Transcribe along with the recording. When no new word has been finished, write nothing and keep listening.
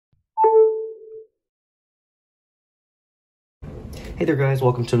Hey there guys,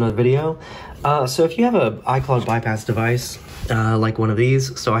 welcome to another video. So if you have an iCloud bypass device, like one of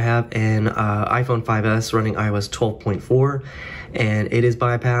these, so I have an iPhone 5S running iOS 12.4, and it is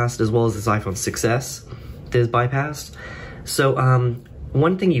bypassed, as well as this iPhone 6S that is bypassed. So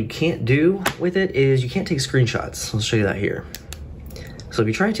one thing you can't do with it is you can't take screenshots. I'll show you that here. So if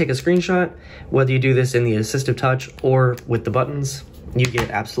you try to take a screenshot, whether you do this in the AssistiveTouch or with the buttons, you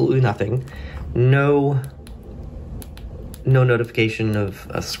get absolutely nothing. No notification of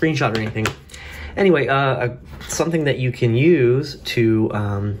a screenshot or anything. Anyway, something that you can use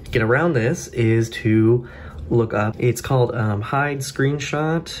to get around this is to look up, it's called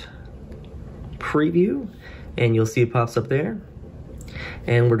Hidescreenshotpreview, and you'll see it pops up there.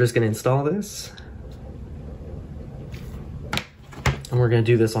 And we're just gonna install this. And we're gonna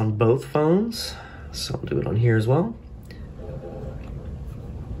do this on both phones. So I'll do it on here as well.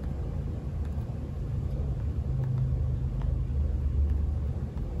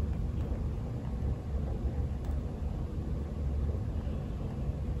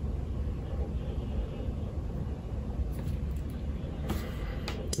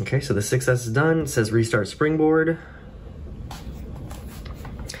 Okay, so the 6S is done. It says restart springboard.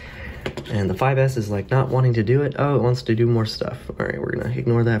 And the 5S is like not wanting to do it. Oh, it wants to do more stuff. All right, we're gonna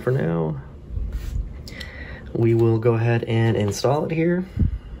ignore that for now. We will go ahead and install it here.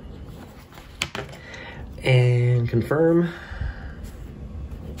 And confirm.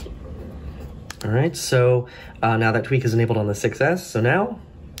 All right, so now that tweak is enabled on the 6S, so now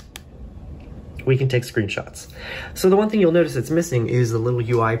we can take screenshots. So the one thing you'll notice that's missing is the little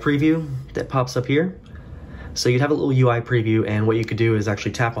UI preview that pops up here. So you'd have a little UI preview, and what you could do is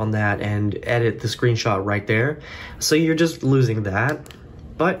actually tap on that and edit the screenshot right there. So you're just losing that,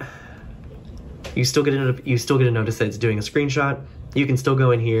 but you still get a notice that it's doing a screenshot. You can still go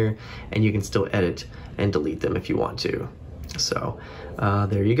in here and you can still edit and delete them if you want to. So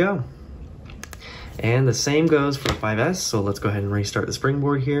there you go. And the same goes for 5S. So let's go ahead and restart the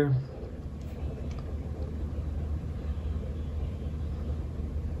springboard here.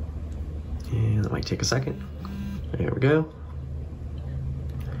 And that might take a second. There we go.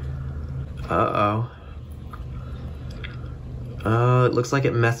 It looks like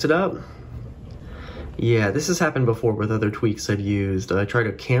it messed it up. Yeah, this has happened before with other tweaks I've used. I tried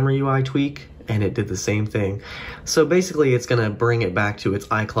a camera UI tweak and it did the same thing. So basically it's gonna bring it back to its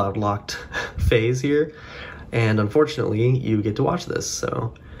iCloud locked phase here. And unfortunately, you get to watch this.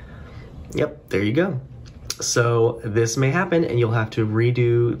 So, yep, there you go. So this may happen and you'll have to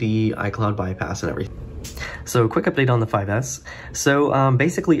redo the iCloud bypass and everything. So quick update on the 5S. So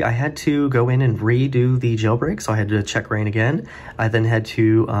basically I had to go in and redo the jailbreak. So I had to check rain again. I then had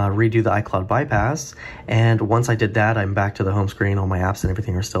to redo the iCloud bypass. And once I did that, I'm back to the home screen. All my apps and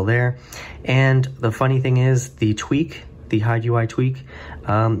everything are still there. And the funny thing is the tweak, the Hide UI tweak,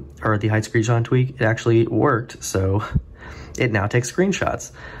 or the Hide Screenshot tweak, it actually worked. So it now takes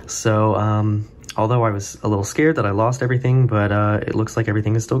screenshots. So although I was a little scared that I lost everything, but it looks like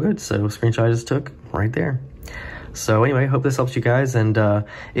everything is still good. So screenshot I just took right there. So anyway, hope this helps you guys. And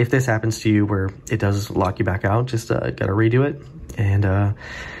if this happens to you where it does lock you back out, just gotta redo it and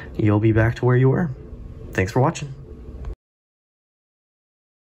you'll be back to where you were. Thanks for watching.